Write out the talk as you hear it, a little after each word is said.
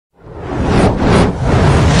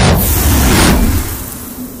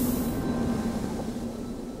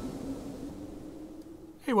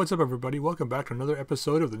Hey, what's up everybody? Welcome back to another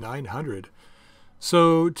episode of the 900.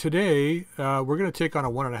 So today we're going to take on a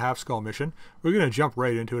 1.5 skull mission. We're going to jump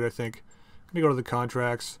right into it, I think. I'm going to go to the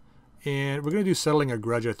contracts and we're going to do settling a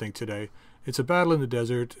grudge, I think, today. It's a battle in the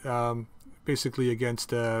desert, basically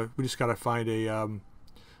against, we just got to find a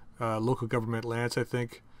local government lance, I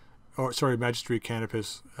think. Or, sorry, Magistrate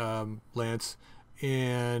Canopus lance,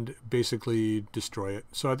 and basically destroy it.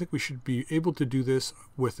 So I think we should be able to do this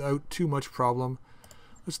without too much problem.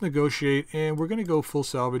 Let's negotiate, and we're going to go full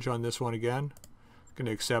salvage on this one again. Going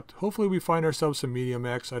to accept. Hopefully we find ourselves some medium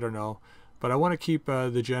X, I don't know. But I want to keep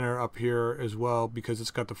the Jenner up here as well because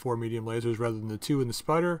it's got the 4 medium lasers rather than the 2 in the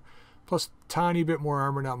Spider. Plus tiny bit more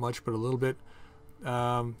armor, not much, but a little bit.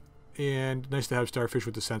 And nice to have Starfish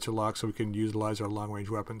with the sensor lock so we can utilize our long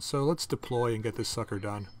range weapons. So let's deploy and get this sucker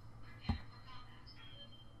done.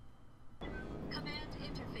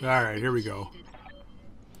 Alright, here we go.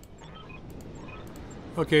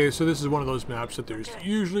 Okay, so this is one of those maps that there's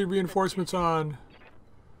usually reinforcements on,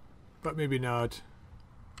 but maybe not.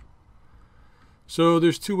 So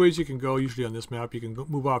there's 2 ways you can go usually on this map. You can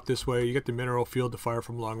move off this way. You get the mineral field to fire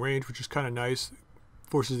from long range, which is kind of nice.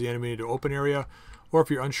 Forces the enemy into open area. Or if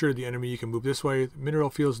you're unsure of the enemy, you can move this way. The mineral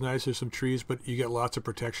field's nice. There's some trees, but you get lots of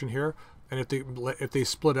protection here. And if they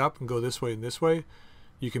split up and go this way and this way,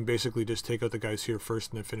 you can basically just take out the guys here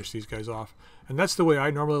first and then finish these guys off. And that's the way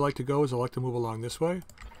I normally like to go, is I like to move along this way.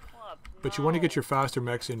 But you want to get your faster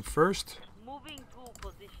mechs in first.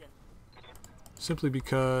 Simply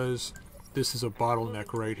because this is a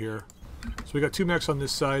bottleneck right here. So we got 2 mechs on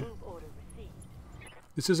this side.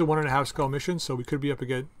 This is a 1.5 skull mission, so we could be up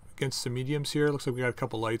against some mediums here. Looks like we got a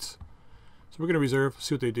couple lights. So we're going to reserve,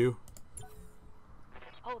 see what they do.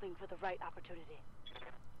 Holding for the right opportunity.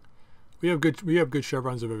 We have good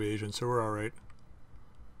chevrons of evasion, so we're all right.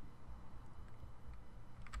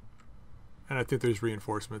 And I think there's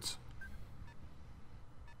reinforcements.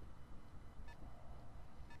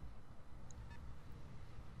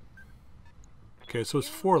 Okay, so it's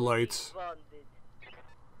 4 lights.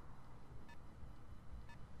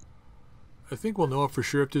 I think we'll know for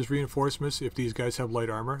sure if there's reinforcements if these guys have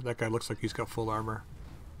light armor. That guy looks like he's got full armor.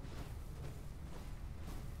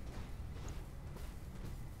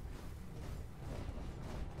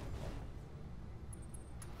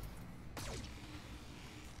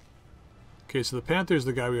 Okay, so the Panther's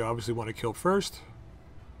the guy we obviously want to kill first.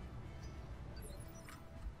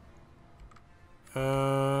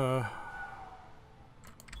 I'm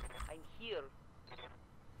here.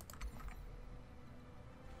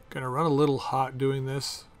 Gonna run a little hot doing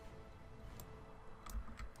this.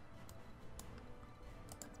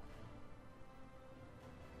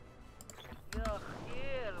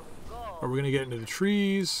 Or we're gonna get into the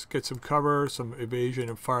trees, get some cover, some evasion,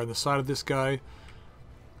 and fire on the side of this guy.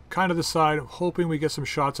 Kind of the side. I'm hoping we get some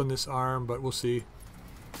shots on this arm, but we'll see.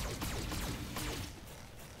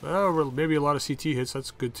 Oh, maybe a lot of CT hits.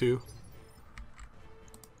 That's good too.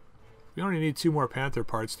 We only need 2 more Panther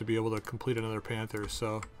parts to be able to complete another Panther,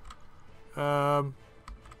 so... Hey,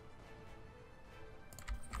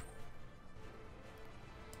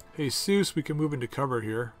 Seuss, we can move into cover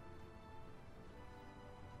here.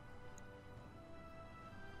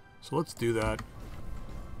 So let's do that.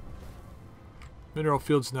 Mineral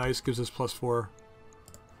field's nice, gives us +4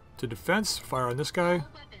 to defense. Fire on this guy.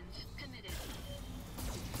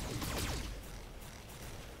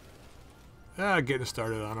 Getting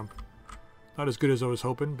started on him. Not as good as I was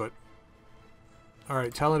hoping, but...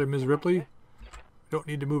 Alright, talented Ms. Ripley. Don't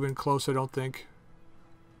need to move in close, I don't think.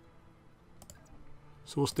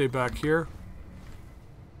 So we'll stay back here.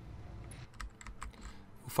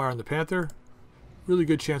 We'll fire on the Panther. Really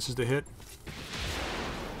good chances to hit.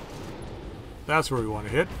 That's where we want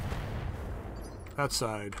to hit. That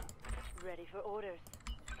side. Ready for orders.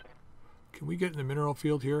 Can we get in the mineral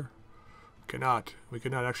field here? Cannot. We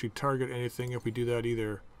cannot actually target anything if we do that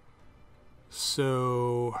either.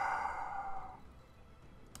 So...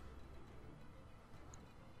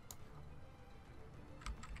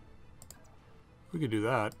 we could do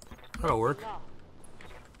that. That'll work.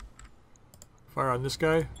 Fire on this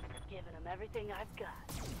guy. Giving him everything I've got.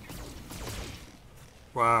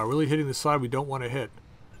 Wow, really hitting the side we don't want to hit.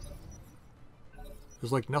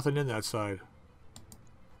 There's like nothing in that side.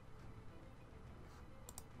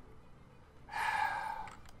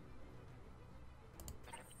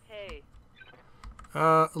 Hey.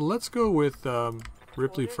 Let's go with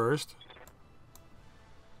Ripley first.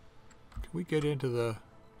 Can we get into the...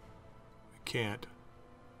 we can't.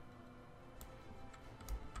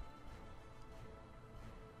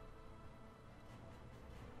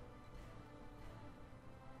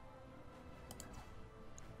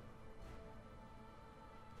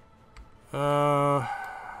 Uh...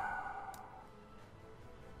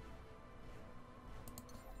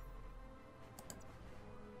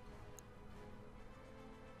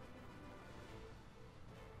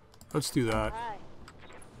 Let's do that. Hi.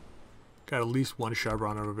 Got at least one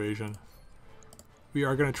chevron of evasion. We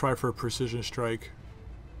are going to try for a precision strike.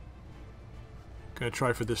 Going to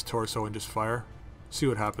try for this torso and just fire. See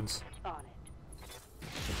what happens. On it.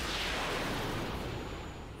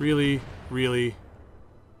 Really? Really?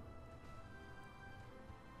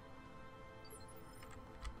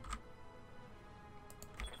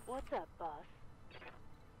 What's up, boss?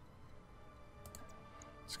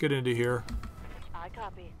 Let's get into here. I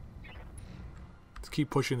copy. Let's keep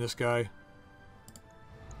pushing this guy.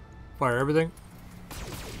 Fire everything.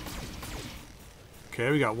 Okay,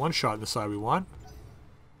 we got one shot in the side we want.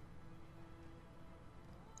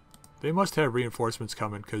 They must have reinforcements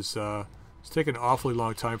coming because it's taking an awfully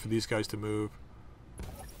long time for these guys to move.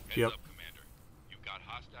 Heads up, Commander. You've got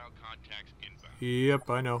hostile contacts inbound. Yep,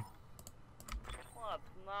 I know. What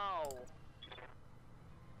now?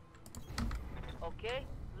 Okay,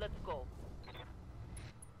 let's go.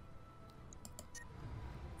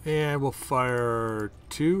 And we'll fire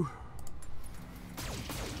 2.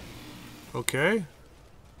 Okay.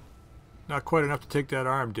 Not quite enough to take that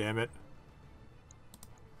arm, damn it.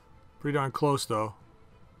 Pretty darn close, though.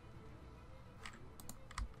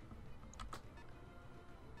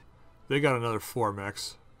 They got another 4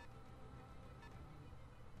 mechs.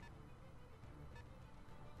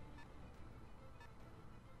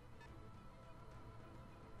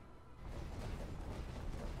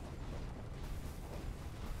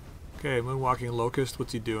 Okay, Moonwalking Locust,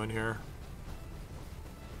 what's he doing here?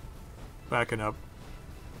 Backing up.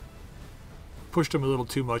 Pushed him a little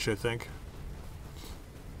too much, I think.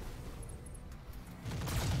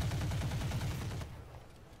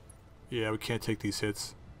 Yeah, we can't take these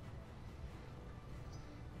hits.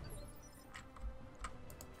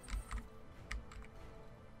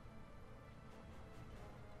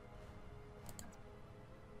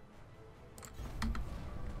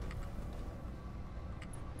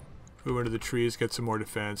 Move into the trees, get some more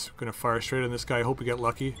defense. We're gonna fire straight on this guy, hope we get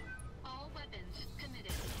lucky. All weapons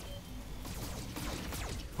committed.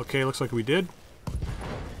 Okay, looks like we did.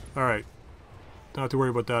 Alright. Don't have to worry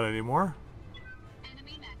about that anymore.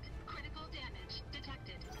 Enemy mech. Critical damage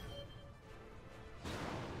detected.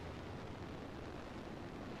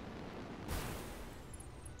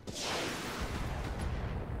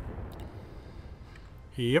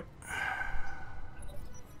 Yep.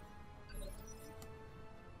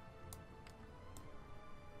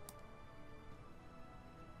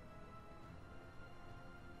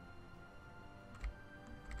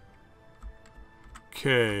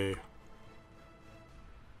 Okay.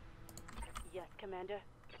 Yes, Commander.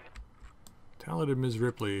 Talented Ms.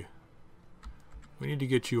 Ripley. We need to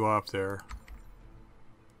get you off there.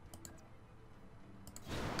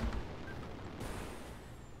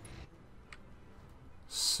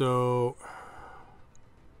 So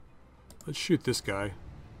let's shoot this guy.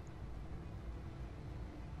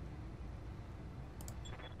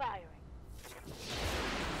 Firing.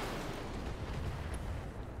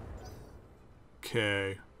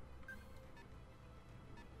 Okay.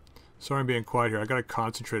 Sorry I'm being quiet here. I gotta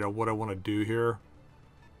concentrate on what I want to do here.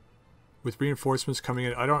 With reinforcements coming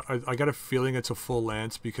in, I got a feeling it's a full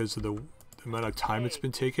lance because of the amount of time it's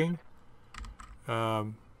been taking.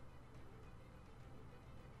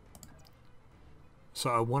 So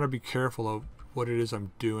I want to be careful of what it is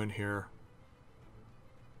I'm doing here.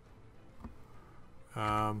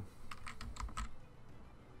 And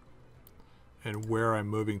where I'm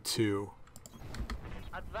moving to.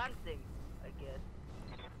 Advancing, I guess.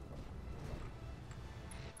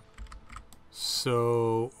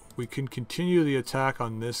 So we can continue the attack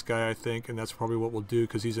on this guy, I think, and that's probably what we'll do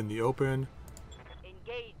because he's in the open.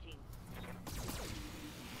 Engaging.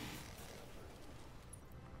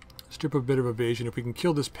 Strip a bit of evasion. If we can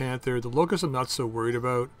kill this Panther, the Locust I'm not so worried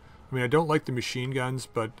about. I mean, I don't like the machine guns,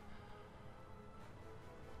 but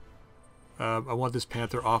I want this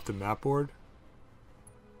Panther off the map board.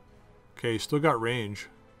 Okay, he's still got range.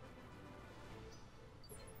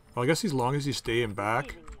 Well, I guess as long as he's staying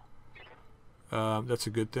back, that's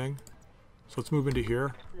a good thing. So let's move into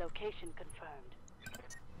here. Location confirmed.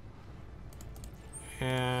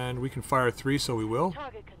 And we can fire 3, so we will.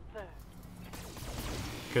 Target confirmed.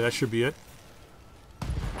 Okay, that should be it.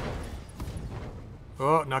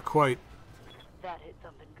 Oh, not quite. That hit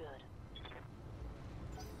something good.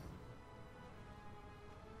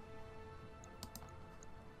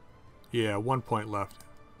 Yeah, 1 point left.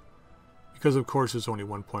 Because of course there's only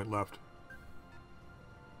 1 point left.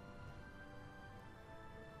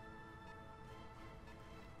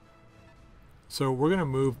 So we're gonna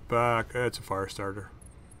move back. It's a fire starter.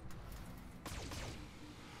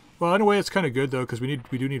 Well, in a way, it's kind of good though, because we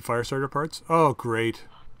do need fire starter parts. Oh, great!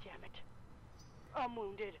 Oh, damn it. I'm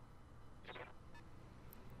wounded.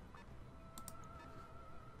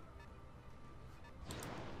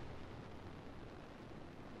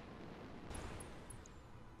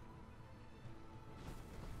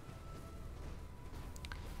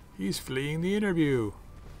 He's fleeing the interview.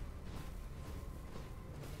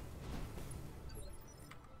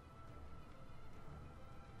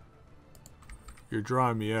 You're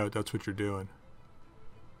drawing me out. That's what you're doing.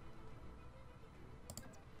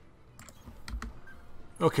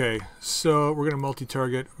 Okay, so we're going to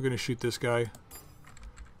multi-target. We're going to shoot this guy.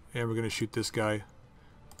 And we're going to shoot this guy.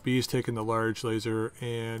 B's taking the large laser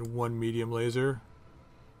and one medium laser.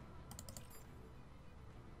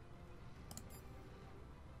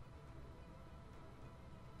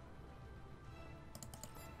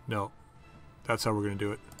 No. That's how we're going to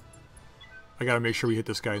do it. I got to make sure we hit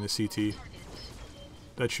this guy in the CT.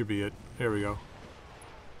 That should be it. There we go.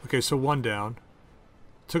 Okay, so one down.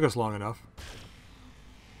 Took us long enough.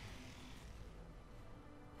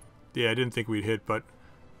 Yeah, I didn't think we'd hit, but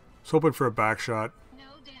I was hoping for a back shot. No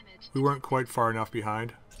damage. We weren't quite far enough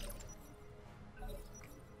behind.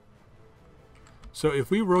 So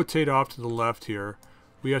if we rotate off to the left here,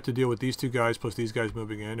 we have to deal with these two guys plus these guys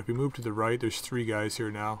moving in. If we move to the right, there's three guys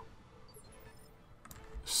here now.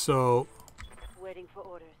 So Waiting for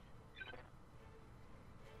orders.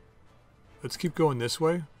 let's keep going this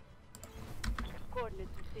way. Coordinates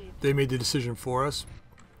received. They made the decision for us.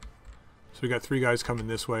 So we got three guys coming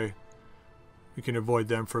this way. We can avoid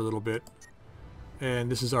them for a little bit. And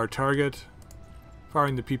this is our target.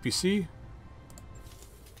 Firing the PPC.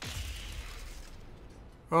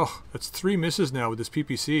 Oh, that's 3 misses now with this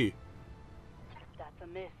PPC. That's a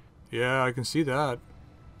miss. Yeah, I can see that.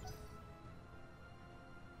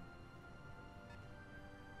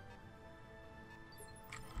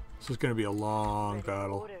 This is going to be a long Ready for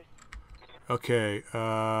battle. orders. Okay,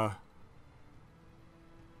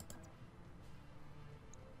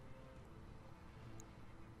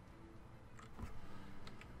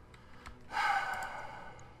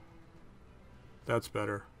 that's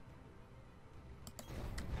better.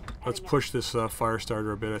 Let's Heading push this fire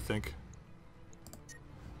starter a bit, I think.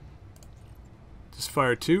 Just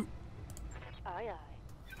fire 2. Aye,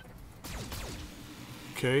 aye.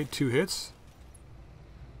 Okay, 2 hits.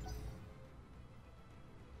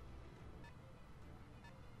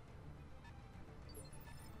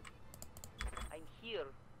 I'm here.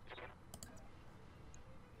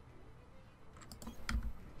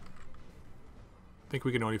 I think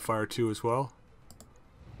we can only fire 2 as well.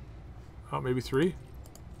 Oh, maybe 3?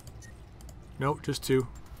 Nope, just 2.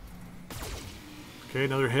 Okay,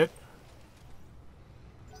 another hit.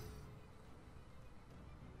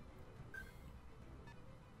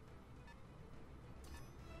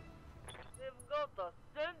 They've got a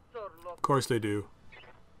sensor lock. Of course they do.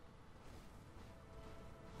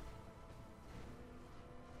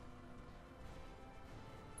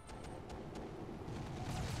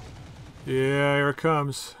 Yeah, here it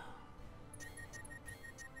comes.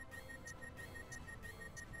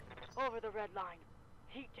 Over the red line.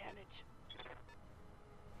 Heat damage.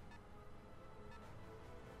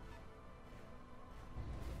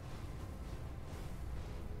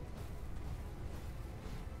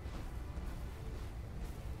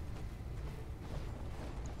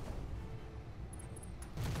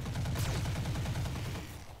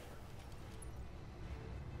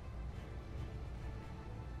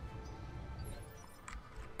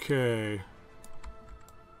 Okay.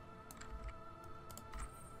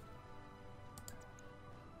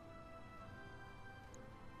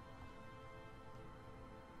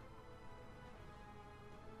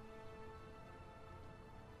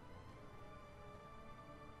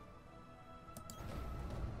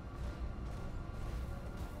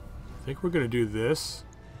 I think we're going to do this.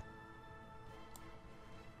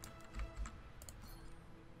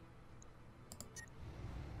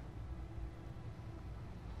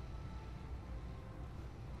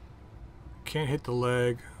 Can't hit the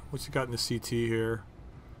leg. What's he got in the CT here?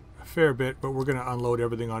 A fair bit, but we're going to unload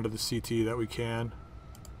everything onto the CT that we can.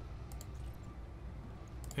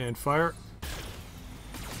 And fire.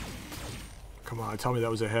 Come on, tell me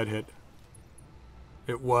that was a head hit.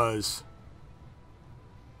 It was.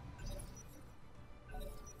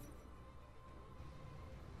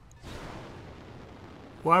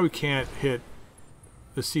 Why we can't hit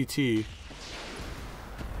the CT?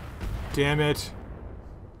 Damn it.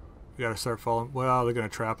 We gotta start falling. Well, they're gonna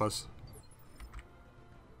trap us.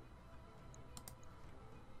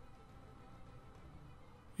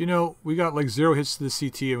 You know, we got like 0 hits to the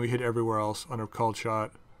CT and we hit everywhere else on a called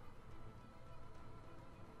shot.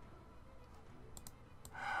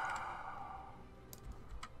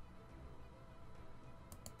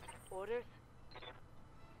 Orders?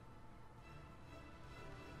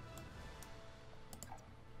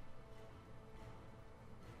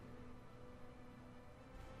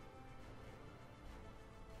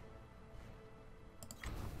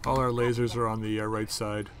 All our lasers are on the right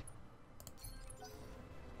side.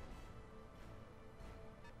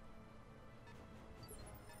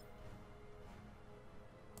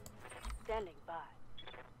 Standing by.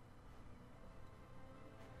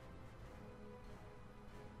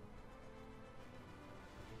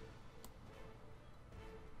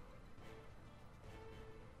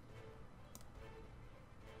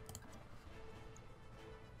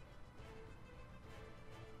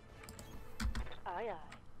 Aye, aye.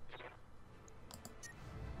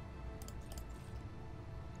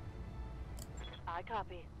 I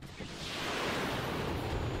copy.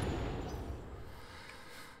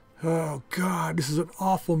 Oh god, this is an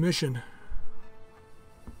awful mission.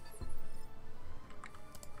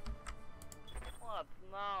 What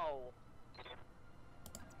now?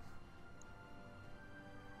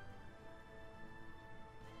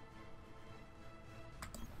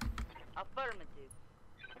 Affirmative.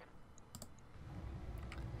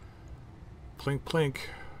 Plink plink.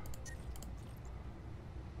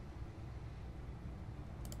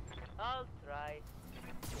 I'll try.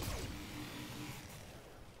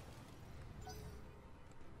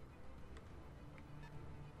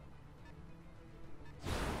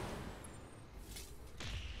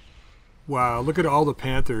 Wow, look at all the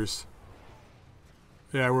Panthers.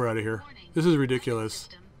 Yeah, we're out of here. Warning. This is ridiculous.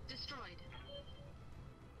 System destroyed.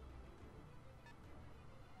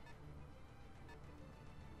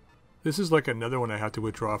 This is like another one I have to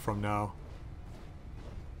withdraw from now.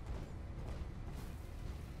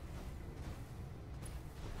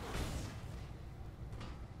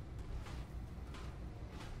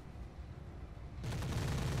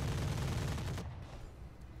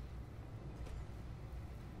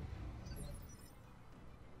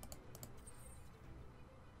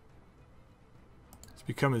 It's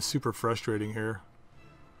becoming super frustrating here.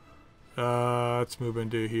 Let's move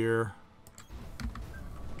into here.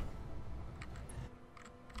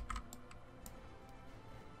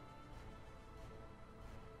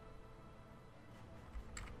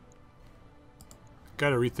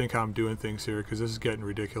 Gotta rethink how I'm doing things here because this is getting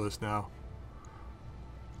ridiculous now.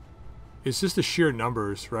 It's just the sheer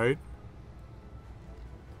numbers, right?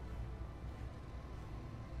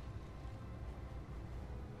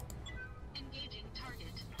 Engaging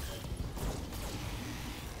target.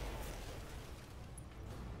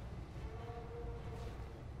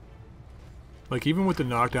 Like even with the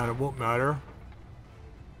knockdown, it won't matter.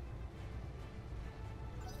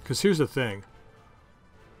 Because here's the thing.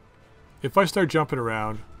 If I start jumping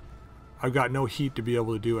around, I've got no heat to be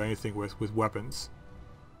able to do anything with weapons.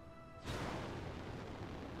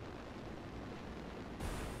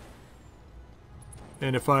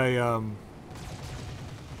 And if I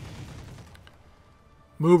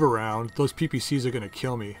move around, those PPCs are going to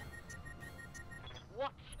kill me.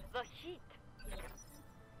 Watch the heat.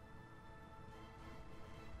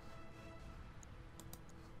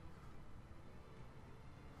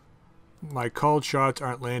 My called shots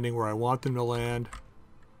aren't landing where I want them to land.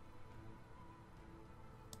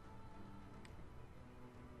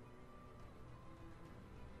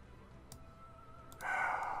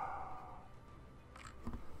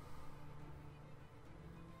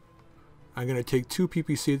 I'm going to take two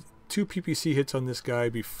PPC hits on this guy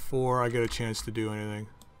before I get a chance to do anything.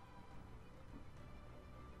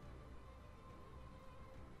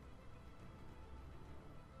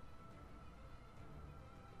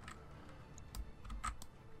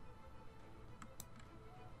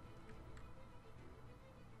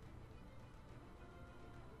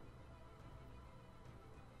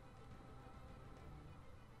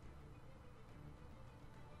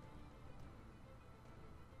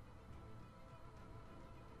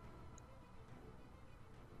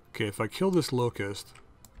 Okay, if I kill this locust,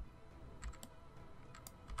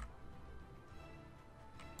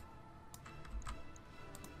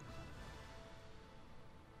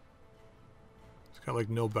 it's got like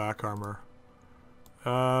no back armor.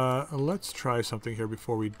 Let's try something here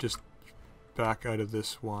before we just back out of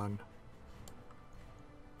this one.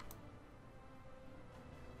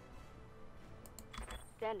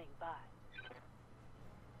 Standing by.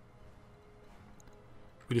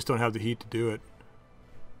 We just don't have the heat to do it.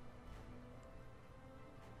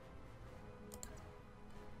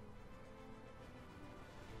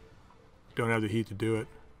 Don't have the heat to do it.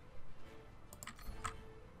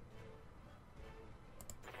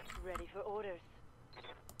 Ready for orders.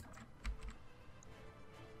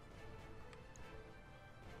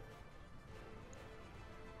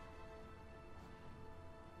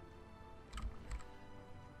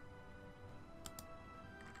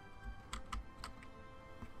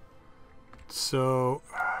 So,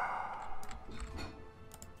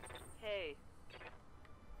 Hey.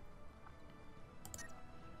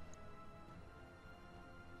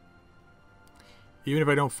 even if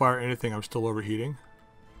I don't fire anything, I'm still overheating.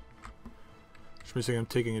 Which means I'm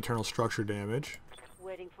taking internal structure damage.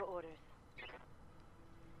 Waiting for orders.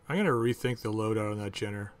 I'm going to rethink the loadout on that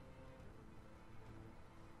Jenner.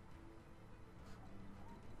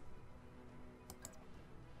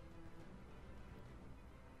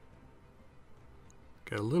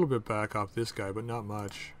 Get a little bit back off this guy, but not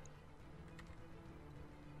much.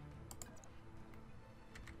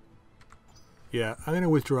 Yeah, I'm going to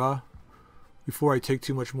withdraw before I take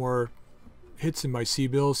too much more hits in my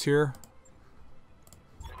C-bills here.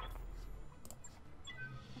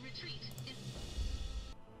 Retreat is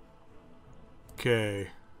Okay.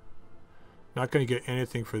 Not going to get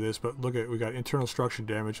anything for this, but look at, we got internal structure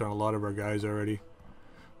damage on a lot of our guys already.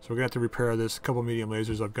 So we're going to have to repair this. A couple medium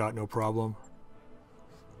lasers I've got, no problem.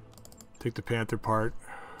 Take the Panther part.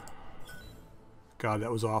 God,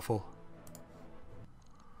 that was awful.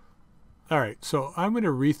 Alright, so I'm going to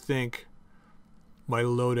rethink my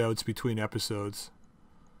loadouts between episodes.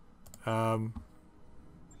 Let's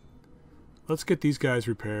get these guys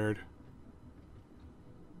repaired.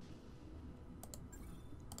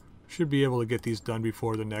 Should be able to get these done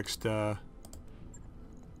before the next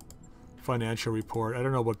financial report. I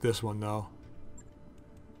don't know about this one though.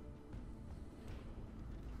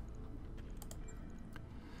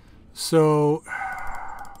 So,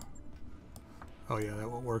 oh yeah, that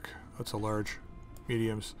won't work. That's a large.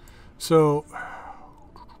 Mediums. So,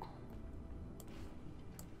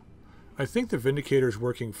 I think the Vindicator's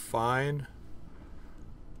working fine.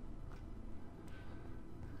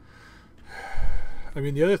 I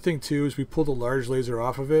mean, the other thing too is we pull the large laser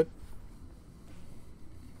off of it,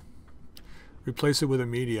 replace it with a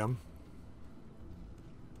medium,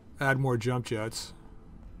 add more jump jets.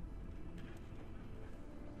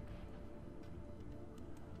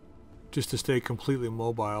 Just to stay completely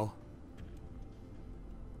mobile.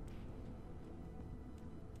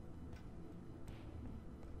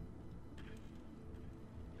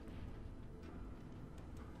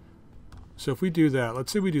 So if we do that,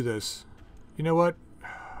 let's say we do this. You know what?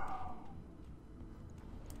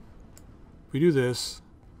 We do this.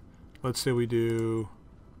 Let's say we do...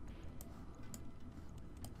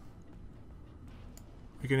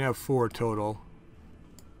 We can have 4 total.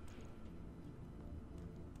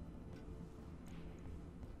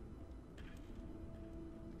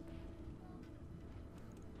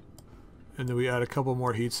 And then we add a couple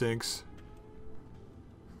more heat sinks.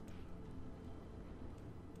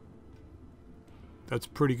 That's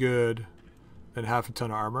pretty good. Then half a ton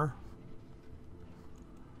of armor.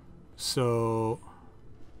 So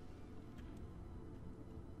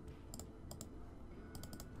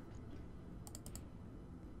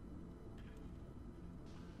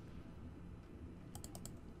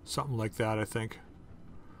something like that, I think.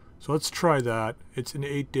 So let's try that. It's an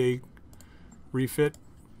 8-day refit.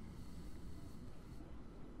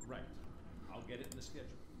 Right. I'll get it in the schedule.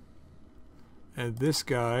 And this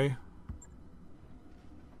guy,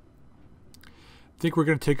 I think we're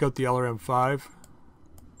going to take out the LRM-5.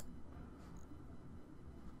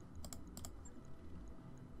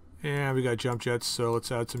 And we got jump jets, so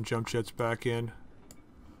let's add some jump jets back in.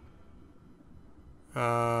 We've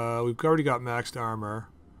already got maxed armor.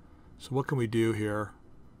 So what can we do here?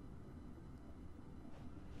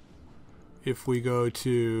 If we go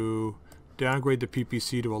to downgrade the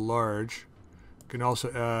PPC to a large, we can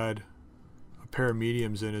also add a pair of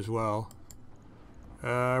mediums in as well.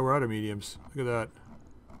 We're out of mediums. Look at that.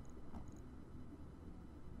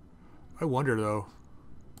 I wonder though.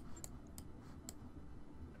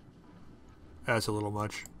 That's a little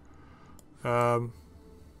much.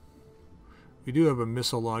 We do have a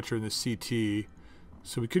missile launcher in the CT,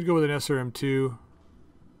 so we could go with an SRM-2.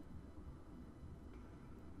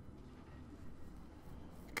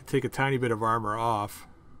 Could take a tiny bit of armor off,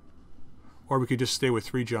 or we could just stay with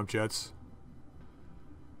 3 jump jets.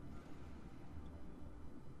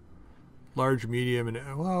 Large, medium, and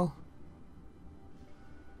well.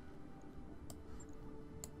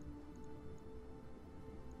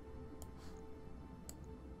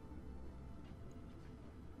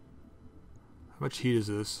 How much heat is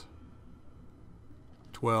this?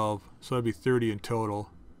 12. So that'd be 30 in total.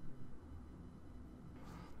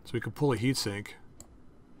 So we could pull a heatsink.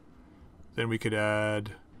 Then we could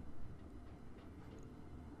add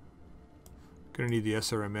Gonna need the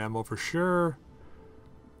SRM ammo for sure.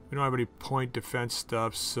 We don't have any point defense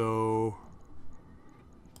stuff, so...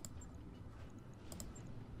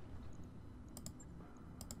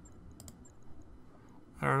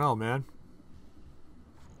 I don't know, man.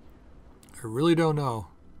 I really don't know.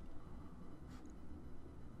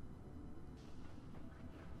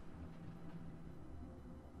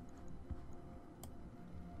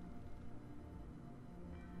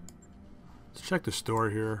 Let's check the store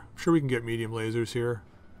here. I'm sure we can get medium lasers here.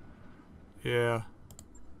 Yeah.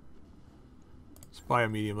 Let's buy a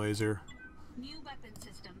medium laser. New weapon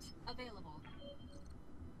systems available.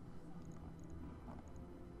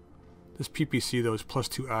 This PPC though is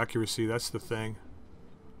 +2 accuracy, that's the thing.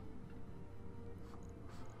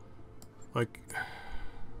 Like...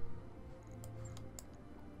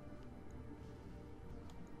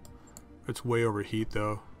 It's way overheat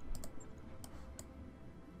though.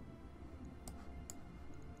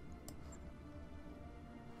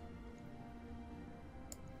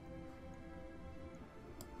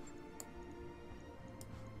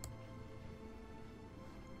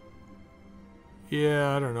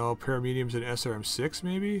 Yeah, I don't know. Pair of mediums and SRM6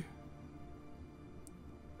 maybe?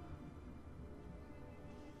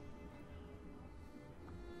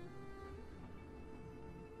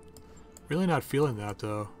 Really not feeling that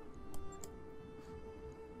though.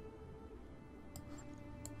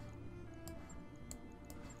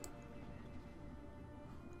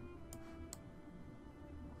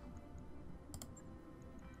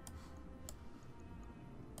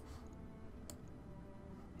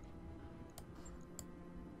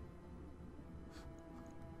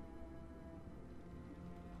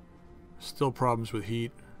 Still problems with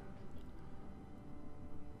heat.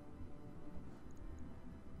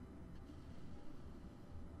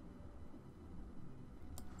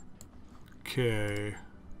 Okay.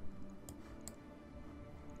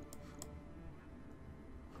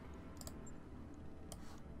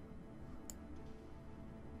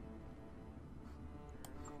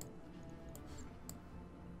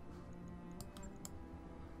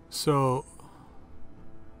 So,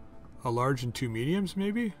 a large and 2 mediums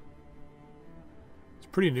maybe?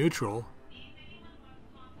 Pretty neutral.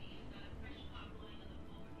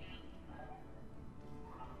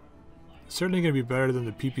 Certainly going to be better than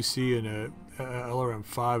the PPC and a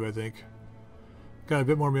LRM5, I think. Got a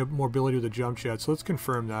bit more mobility with the jump jet, so let's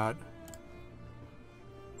confirm that.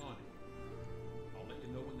 On it. I'll let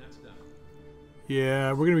you know when that's done. Yeah,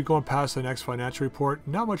 we're going to be going past the next financial report.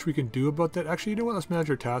 Not much we can do about that. Actually, you know what? Let's manage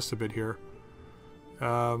our tasks a bit here.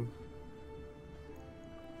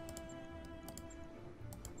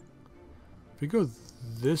 If we go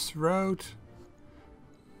this route,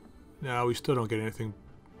 no, we still don't get anything.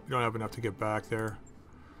 We don't have enough to get back there.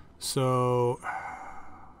 So,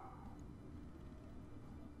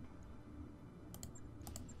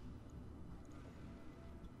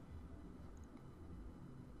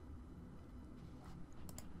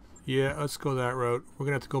 yeah, let's go that route. We're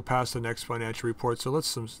gonna have to go past the next financial report. So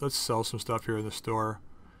let's sell some stuff here in the store.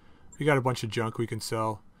 We got a bunch of junk we can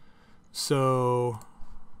sell. So.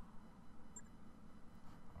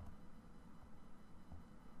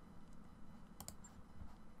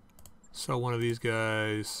 Sell one of these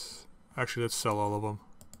guys. Actually, let's sell all of them.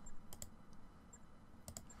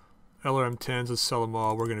 LRM-10s, let's sell them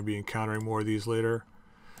all. We're going to be encountering more of these later.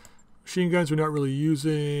 Machine guns we're not really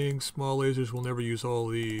using. Small lasers, we'll never use all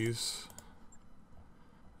these.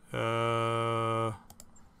 Sell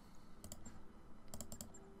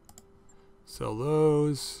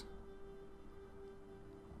those.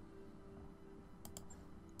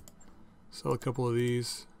 Sell a couple of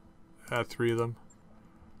these. Add 3 of them.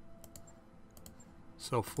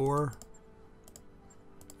 Sell 4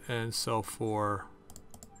 and sell 4.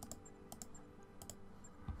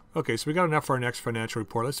 Okay, so we got enough for our next financial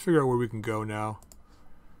report. Let's figure out where we can go now.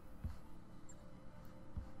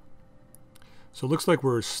 So it looks like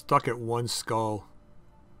we're stuck at 1 skull,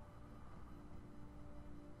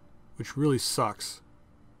 which really sucks.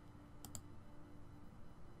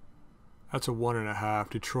 That's a 1.5.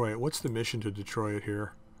 Detroit. What's the mission to Detroit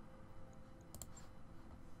here?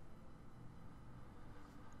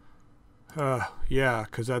 Yeah,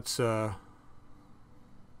 because that's totally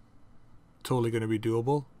going to be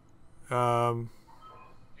doable.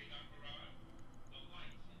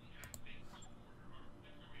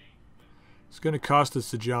 It's going to cost us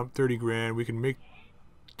to jump 30 grand. We can make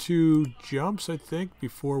 2 jumps, I think,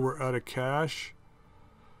 before we're out of cash.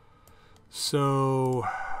 So,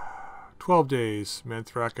 12 days,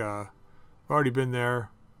 Manthraka. I've already been there.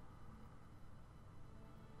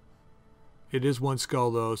 It is 1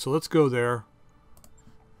 skull though, so let's go there.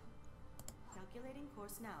 Calculating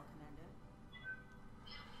course now, Commander.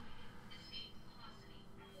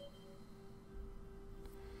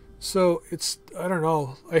 So it's, I don't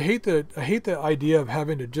know. I hate the idea of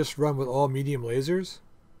having to just run with all medium lasers.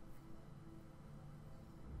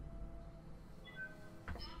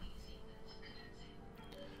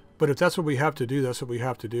 But if that's what we have to do, that's what we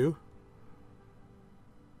have to do.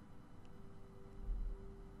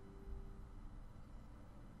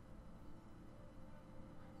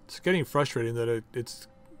 It's getting frustrating that it's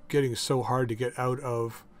getting so hard to get out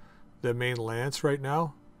of the main lance right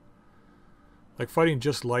now. Like fighting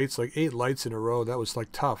just lights, like 8 lights in a row, that was like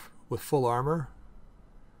tough with full armor.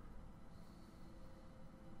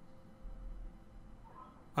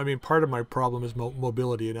 I mean, part of my problem is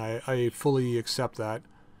mobility, and I fully accept that.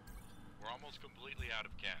 We're almost completely out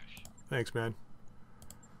of cash. Thanks, man.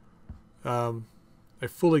 I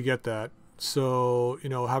fully get that. So, you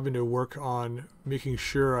know, having to work on making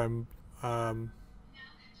sure I'm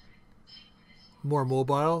more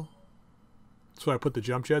mobile. That's why I put the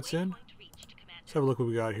jump jets in. Let's have a look what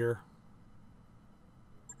we got here.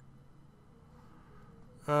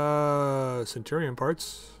 Centurion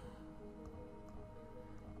parts.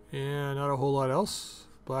 And not a whole lot else.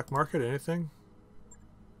 Black market, anything?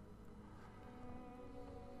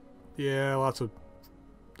 Yeah, lots of...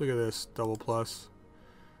 Look at this. Double plus.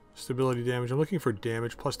 Stability damage. I'm looking for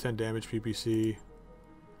damage. Plus 10 damage PPC.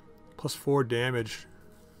 Plus 4 damage.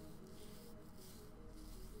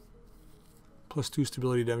 Plus 2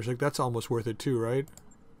 stability damage. Like, that's almost worth it too, right?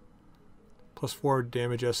 Plus 4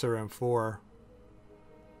 damage SRM4.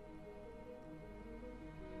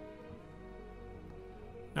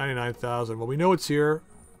 $99,000. Well, we know it's here.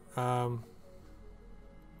 For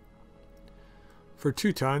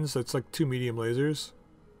 2 tons, that's like 2 medium lasers.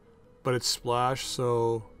 But it's splash,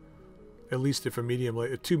 so at least if 2 medium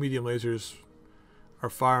lasers are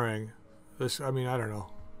firing, this, I mean, I don't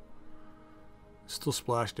know. Still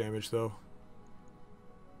splash damage though.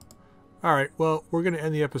 Alright, well, we're going to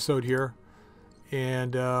end the episode here.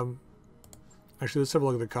 And actually, let's have a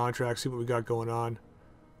look at the contract, see what we got going on.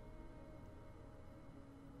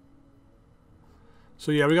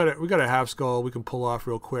 So yeah, we got a half skull we can pull off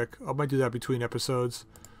real quick. I might do that between episodes.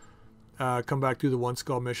 Come back, do the 1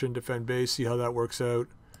 skull mission, defend base, see how that works out.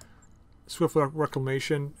 Swift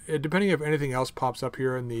reclamation. Depending if anything else pops up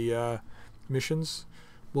here in the missions,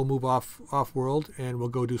 we'll move off world and we'll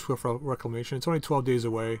go do swift reclamation. It's only 12 days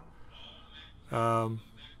away.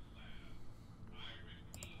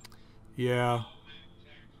 Yeah.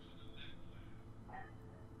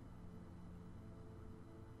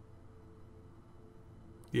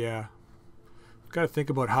 Yeah. Got to think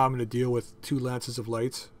about how I'm going to deal with 2 lances of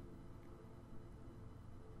lights.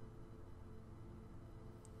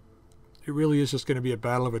 It really is just going to be a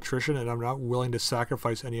battle of attrition, and I'm not willing to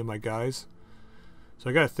sacrifice any of my guys. So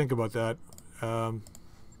I got to think about that.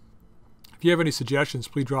 If you have any suggestions,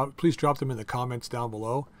 please drop them in the comments down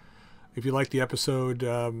below. If you like the episode,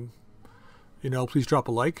 you know, please drop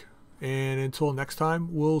a like. And until next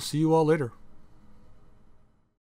time, we'll see you all later.